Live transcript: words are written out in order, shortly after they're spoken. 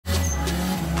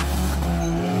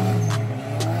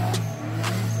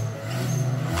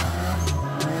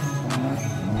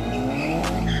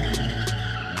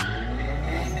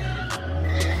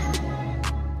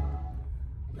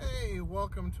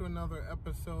another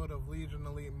episode of Legion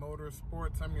Elite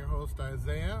Motorsports. I'm your host,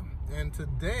 Isaiah, and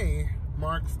today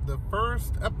marks the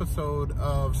first episode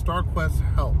of Starquest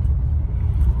Help.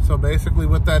 So basically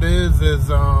what that is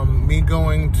me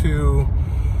going to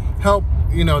help,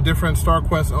 different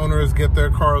Starquest owners get their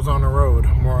cars on the road,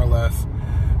 more or less.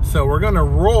 So we're going to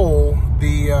roll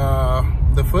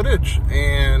the footage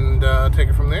and take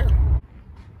it from there.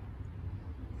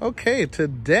 Okay,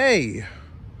 today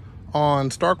on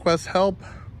Starquest Help,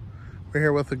 we're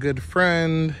here with a good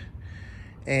friend,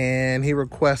 and he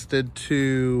requested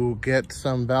to get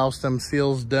some valve stem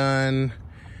seals done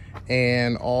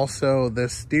and also the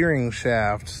steering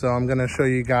shaft. So I'm going to show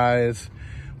you guys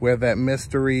where that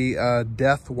mystery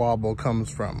death wobble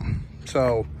comes from.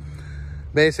 So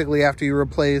basically, after you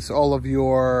replace all of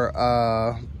your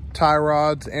tie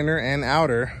rods, inner and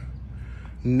outer,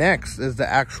 next is the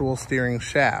actual steering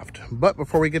shaft. But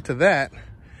before we get to that,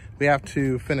 we have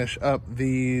to finish up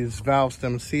these valve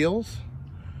stem seals.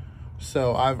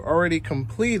 So I've already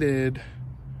completed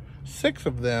 6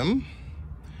 of them,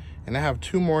 and I have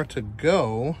 2 more to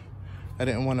go. I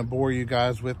didn't want to bore you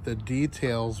guys with the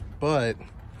details, but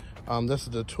this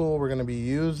is the tool we're going to be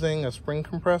using, a spring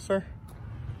compressor.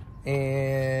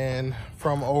 And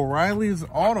from O'Reilly's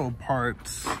Auto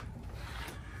Parts,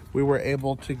 we were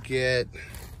able to get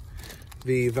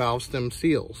the valve stem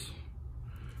seals.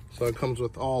 So it comes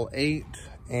with all 8,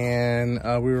 and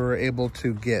we were able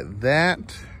to get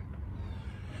that.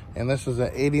 And this is an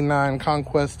 89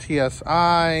 Conquest TSI.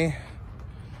 I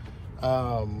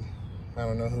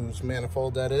don't know whose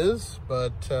manifold that is,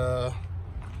 but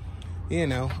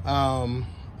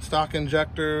stock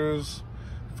injectors,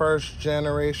 first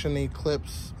generation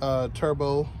Eclipse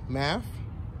turbo MAF.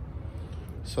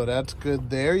 So that's good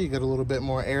there. You get a little bit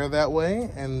more air that way.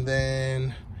 And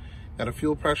then got a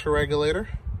fuel pressure regulator.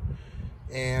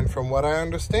 And from what I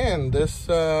understand, this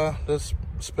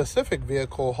specific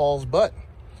vehicle hauls butt.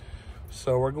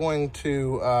 So we're going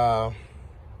to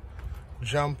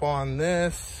jump on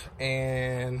this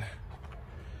and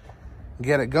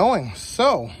get it going.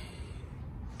 So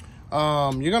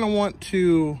you're gonna want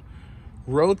to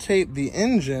rotate the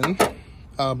engine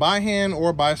by hand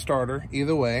or by starter,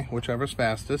 either way, whichever's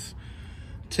fastest.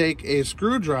 Take a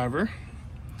screwdriver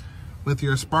with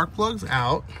your spark plugs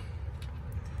out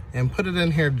and put it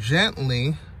in here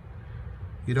gently.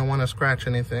 You don't want to scratch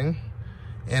anything.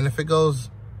 And if it goes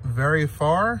very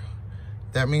far,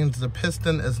 that means the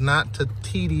piston is not to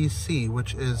TDC,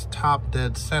 which is top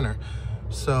dead center.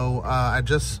 So I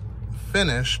just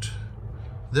finished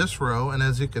this row, and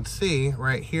as you can see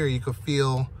right here, you can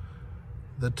feel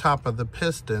the top of the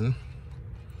piston.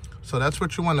 So that's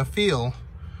what you want to feel.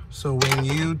 So when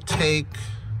you take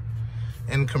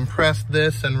and compress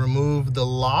this and remove the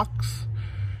locks,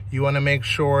 you want to make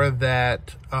sure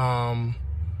that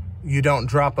you don't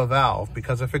drop a valve,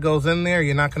 because if it goes in there,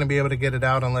 you're not going to be able to get it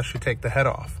out unless you take the head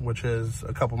off, which is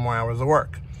a couple more hours of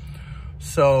work.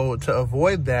 So to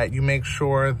avoid that, you make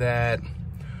sure that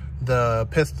the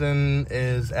piston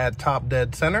is at top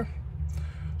dead center.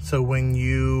 So when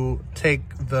you take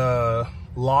the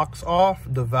locks off,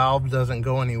 the valve doesn't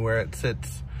go anywhere. It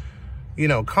sits,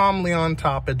 calmly on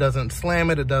top. It doesn't slam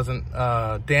it. It doesn't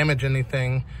damage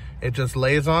anything. It just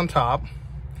lays on top.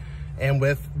 And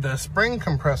with the spring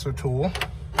compressor tool,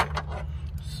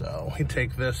 so you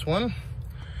take this one,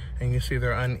 and you see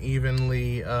they're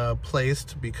unevenly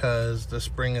placed because the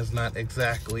spring is not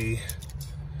exactly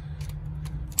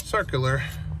circular,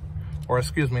 or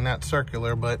excuse me, not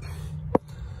circular, but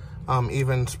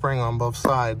even spring on both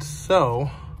sides.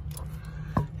 So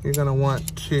you're gonna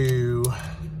want to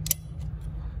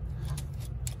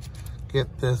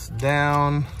get this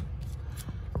down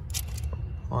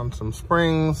on some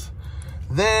springs.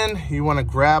 Then you want to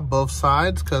grab both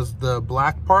sides, because the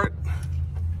black part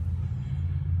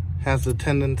has a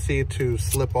tendency to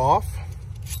slip off.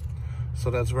 So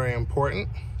that's very important.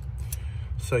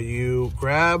 So you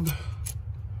grab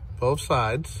both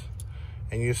sides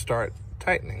and you start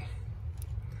tightening.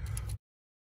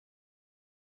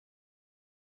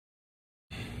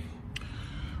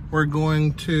 We're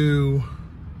going to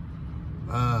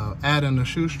add in a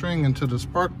shoestring into the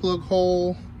spark plug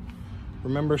hole.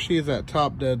 Remember, she's at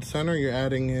top dead center. You're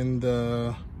adding in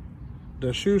the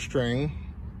shoestring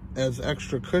as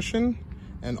extra cushion,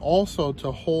 and also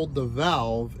to hold the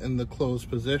valve in the closed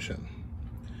position.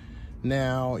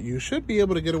 Now, you should be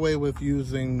able to get away with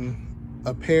using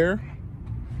a pair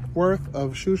worth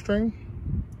of shoestring,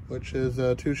 which is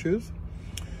 2 shoes.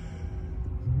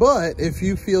 But if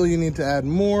you feel you need to add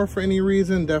more for any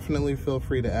reason, definitely feel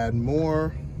free to add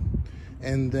more.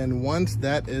 And then once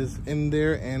that is in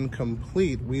there and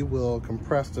complete, we will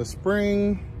compress the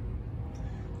spring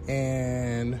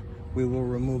and we will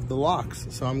remove the locks.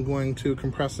 So I'm going to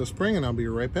compress the spring and I'll be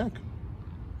right back.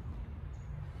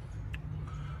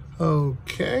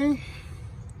 Okay,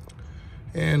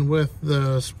 and with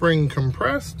the spring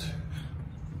compressed,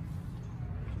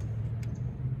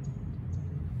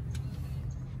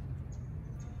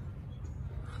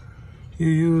 you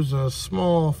use a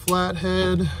small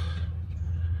flathead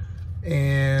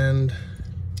and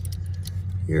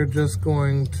you're just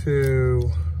going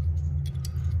to,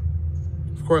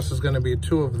 of course there's going to be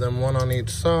two of them, one on each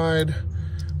side,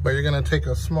 but you're going to take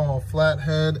a small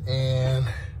flathead and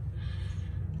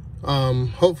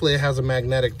hopefully it has a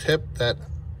magnetic tip. That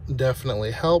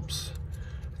definitely helps.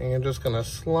 And you're just going to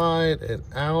slide it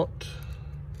out.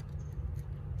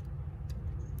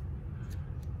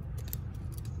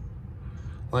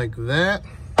 Like that.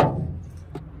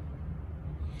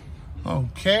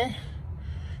 Okay.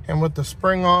 And with the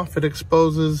spring off, it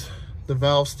exposes the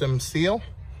valve stem seal.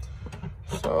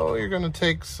 So you're going to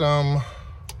take some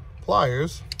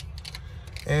pliers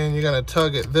and you're going to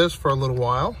tug at this for a little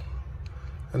while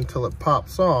until it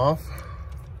pops off.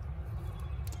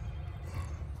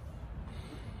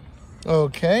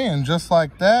 Okay, and just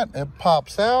like that, it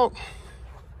pops out.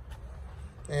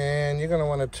 And you're going to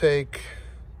want to take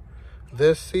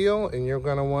this seal and you're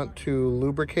going to want to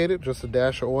lubricate it, just a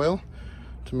dash of oil,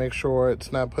 to make sure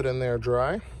it's not put in there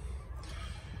dry.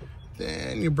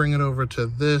 Then you bring it over to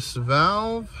this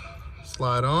valve,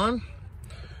 slide on,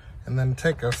 and then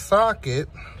take a socket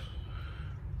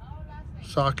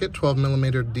 12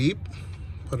 millimeter deep,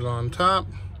 put it on top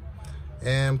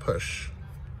and push.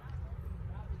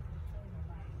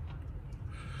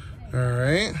 All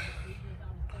right,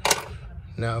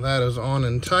 now that is on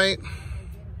and tight.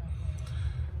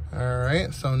 All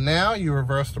right, so now you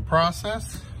reverse the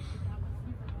process.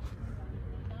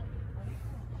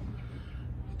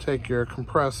 Take your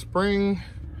compressed spring,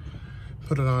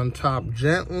 put it on top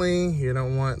gently. You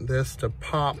don't want this to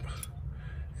pop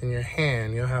in your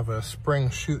hand. You'll have a spring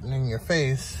shooting in your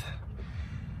face.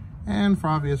 And for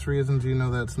obvious reasons, you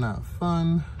know that's not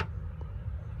fun.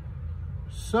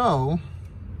 So,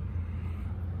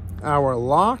 our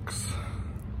locks,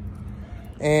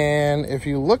 and if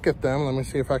you look at them, let me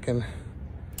see if I can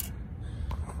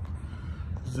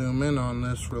zoom in on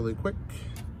this really quick.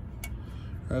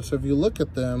 All right, so if you look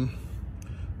at them,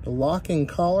 the locking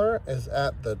collar is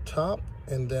at the top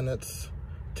and then it's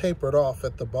tapered off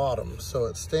at the bottom. So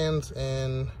it stands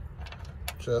in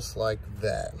just like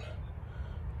that.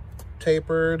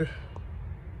 Tapered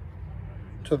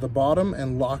to the bottom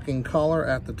and locking collar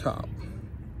at the top.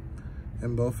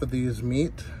 And both of these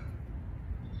meet.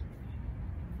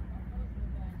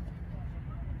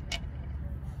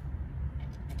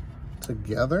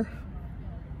 Together.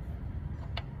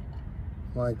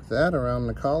 Like that around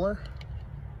the collar.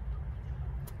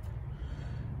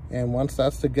 And once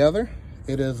that's together,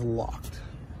 it is locked.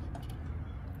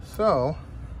 So,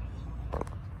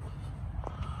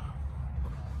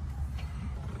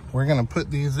 we're gonna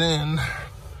put these in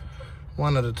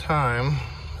one at a time.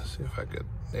 Let's see if I could,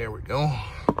 there we go.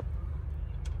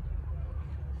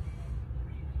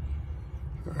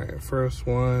 All right, first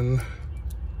one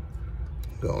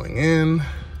going in.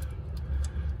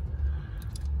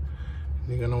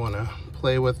 You're gonna wanna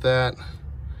play with that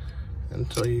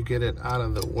until you get it out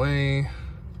of the way.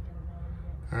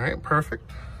 All right, perfect.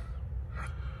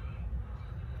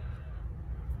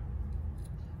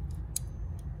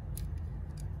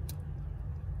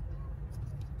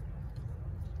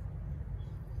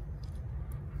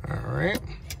 All right,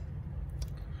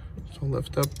 so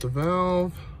lift up the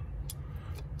valve.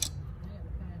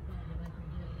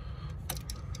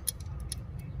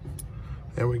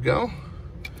 There we go.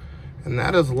 And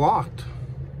that is locked.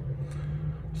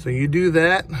 So you do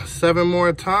that 7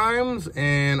 more times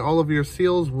and all of your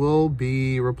seals will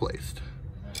be replaced.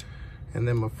 And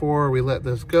then before we let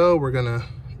this go, we're gonna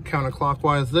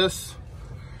counterclockwise this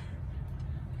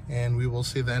and we will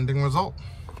see the ending result.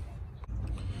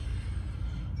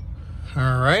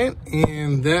 All right,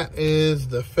 and that is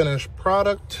the finished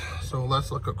product. So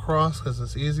let's look across because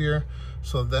it's easier.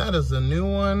 So that is the new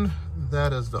one,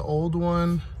 that is the old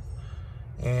one,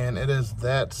 and it is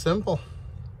that simple.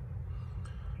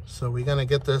 So we're gonna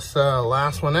get this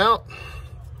last one out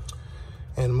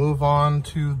and move on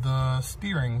to the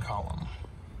steering column.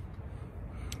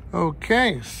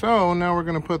 Okay, so now we're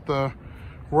gonna put the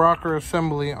rocker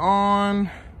assembly on,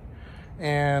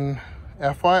 and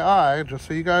FYI, just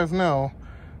so you guys know,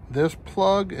 this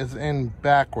plug is in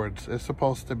backwards. It's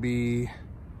supposed to be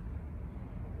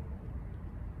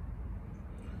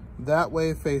that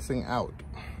way facing out.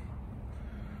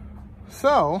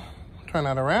 So, turn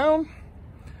that around.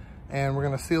 And we're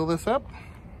gonna seal this up.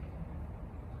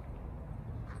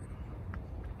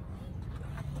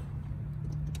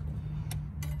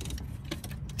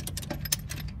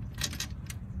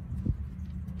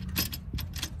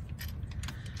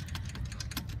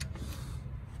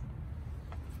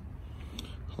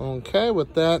 Okay,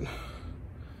 with that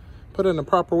put in the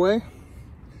proper way.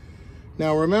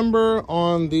 Now remember,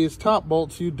 on these top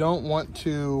bolts, you don't want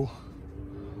to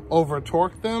over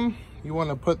torque them. You want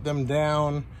to put them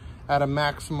down at a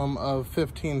maximum of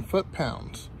 15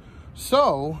 foot-pounds.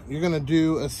 So you're going to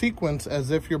do a sequence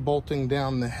as if you're bolting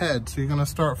down the head. So you're going to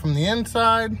start from the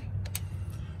inside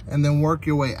and then work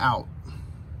your way out.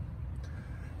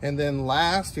 And then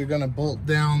last, you're going to bolt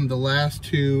down the last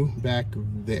two back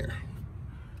there.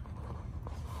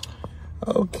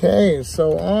 Okay,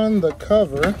 so on the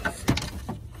cover,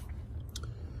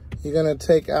 you're going to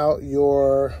take out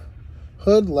your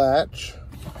hood latch,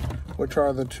 which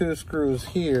are the two screws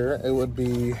here. It would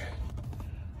be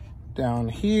down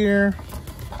here.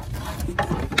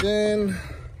 Then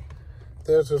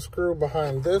there's a screw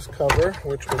behind this cover,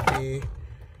 which would be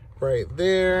right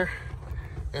there.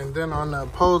 And then on the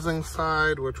opposing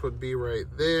side, which would be right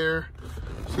there.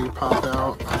 So you pop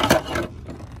out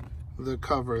the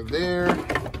cover there.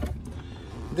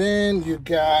 Then you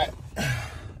got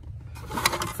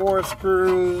 4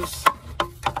 screws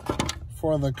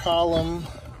for the column,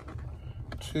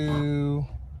 2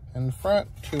 in front,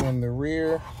 2 in the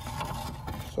rear.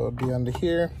 So it'd be under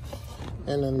here.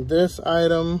 And then this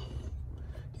item,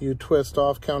 you twist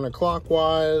off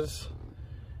counterclockwise,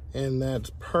 and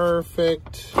that's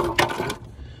perfect.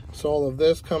 So all of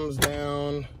this comes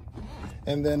down.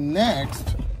 And then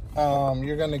next,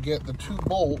 you're gonna get the 2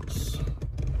 bolts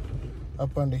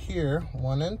up under here,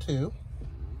 1 and 2.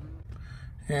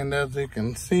 And as you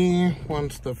can see,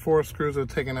 once the 4 screws are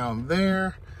taken out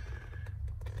there,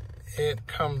 it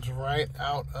comes right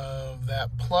out of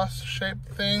that plus shaped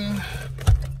thing.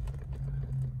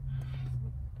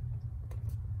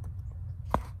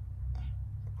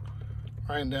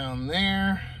 Right down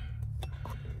there.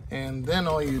 And then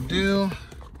all you do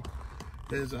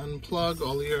is unplug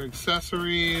all your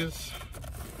accessories.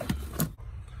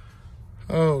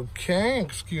 Okay,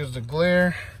 excuse the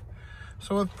glare.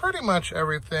 So with pretty much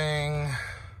everything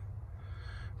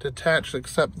detached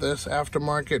except this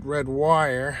aftermarket red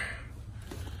wire,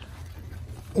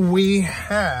 we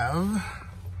have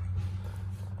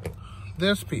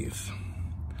this piece.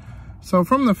 So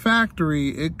from the factory,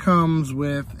 it comes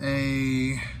with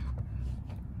a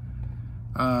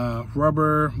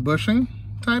rubber bushing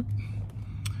type.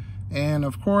 And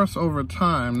of course, over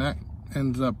time, that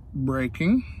ends up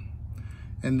breaking.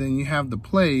 And then you have the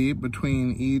plate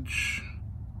between each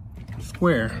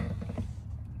square.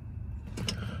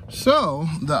 So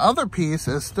the other piece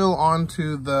is still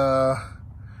onto the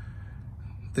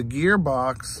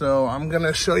gearbox. So I'm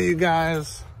gonna show you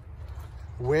guys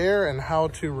where and how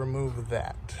to remove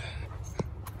that.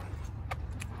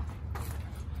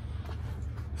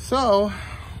 So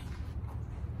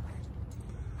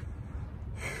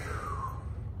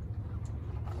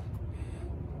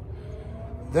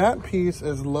that piece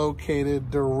is located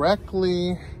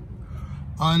directly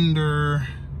under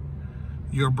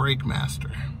your brake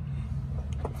master.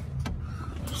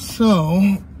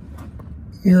 So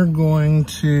you're going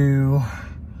to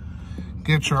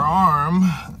get your arm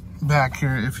back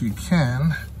here if you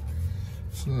can.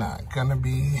 It's not gonna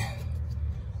be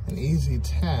an easy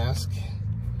task.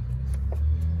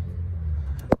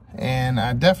 And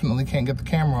I definitely can't get the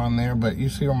camera on there, but you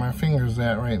see where my finger's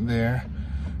at right there.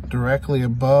 Directly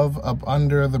above, up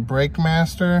under the brake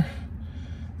master,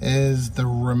 is the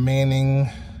remaining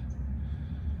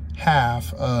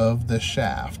half of the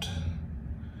shaft.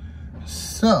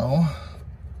 So,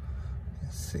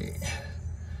 let's see.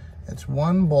 It's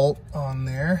 1 bolt on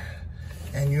there,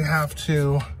 and you have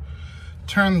to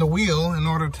turn the wheel in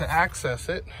order to access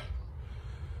it.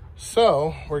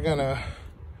 So, we're gonna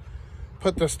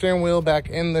put the steering wheel back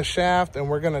in the shaft, and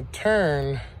we're gonna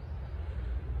turn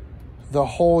the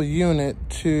whole unit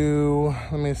to,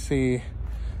 let me see,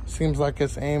 seems like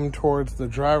it's aimed towards the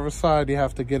driver's side. You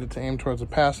have to get it to aim towards the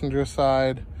passenger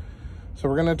side. So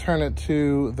we're gonna turn it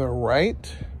to the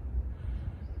right,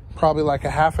 probably like a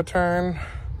half a turn.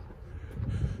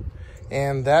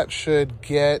 And that should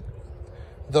get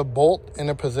the bolt in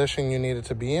a position you need it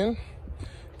to be in.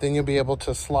 Then you'll be able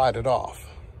to slide it off.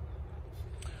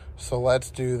 So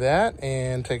let's do that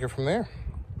and take it from there.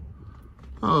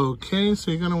 Okay, so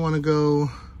you're gonna wanna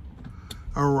go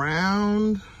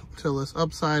around till it's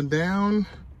upside down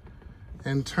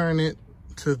and turn it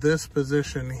to this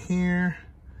position here.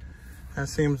 That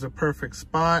seems the perfect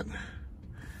spot.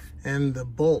 and the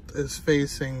bolt is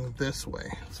facing this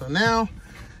way. So now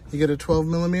you get a 12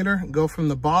 millimeter, go from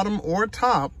the bottom or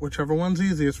top, whichever one's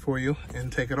easiest for you,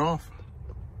 and take it off.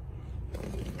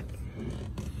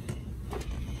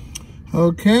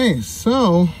 Okay,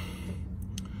 so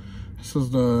this is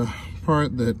the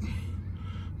part that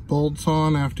bolts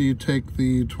on after you take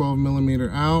the 12 millimeter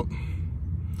out.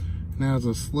 Now there's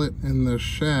a slit in the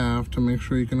shaft to make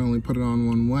sure you can only put it on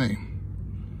one way.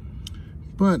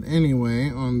 But anyway,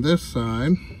 on this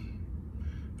side,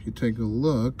 if you take a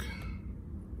look,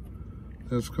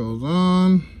 this goes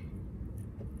on,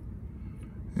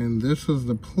 and this is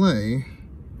the play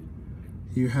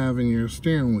you have in your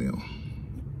steering wheel.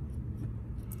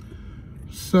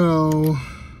 So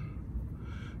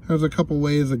there's a couple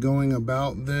ways of going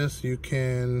about this. You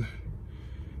can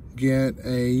get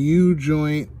a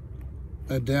U-joint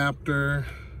adapter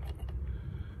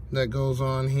that goes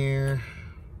on here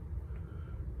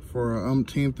for a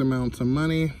umpteenth amounts of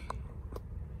money,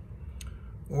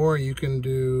 or you can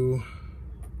do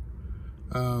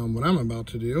what I'm about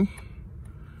to do,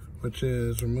 which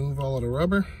is remove all of the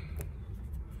rubber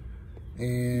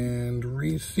and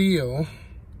reseal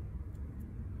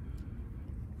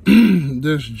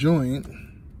this joint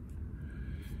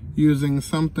using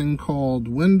something called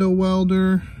window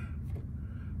welder,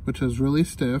 which is really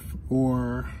stiff,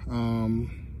 or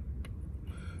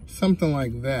something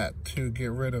like that to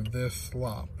get rid of this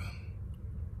slop.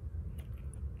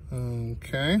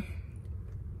 Okay,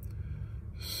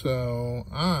 so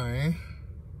I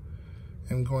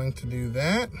am going to do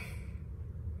that,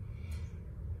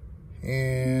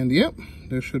 and yep,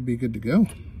 this should be good to go.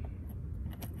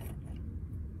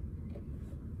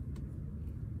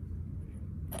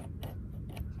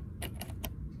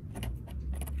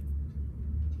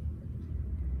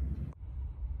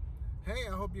 Hey,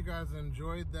 I hope you guys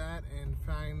enjoyed that and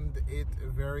find it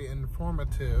very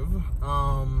informative.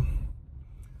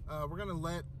 We're gonna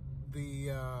let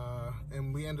the,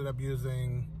 and we ended up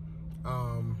using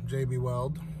JB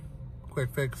Weld, quick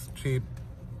fix, cheap,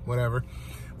 whatever.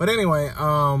 But anyway,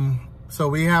 so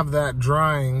we have that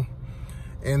drying,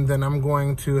 and then I'm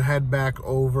going to head back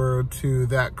over to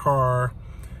that car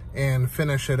and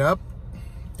finish it up.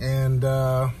 And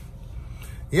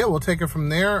yeah, we'll take it from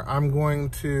there. I'm going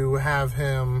to have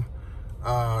him,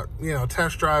 you know,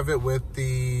 test drive it with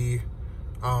the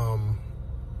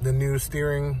new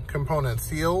steering component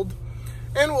sealed,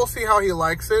 and we'll see how he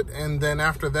likes it. And then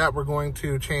after that, we're going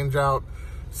to change out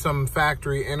some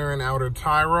factory inner and outer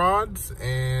tie rods,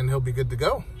 and he'll be good to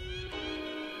go.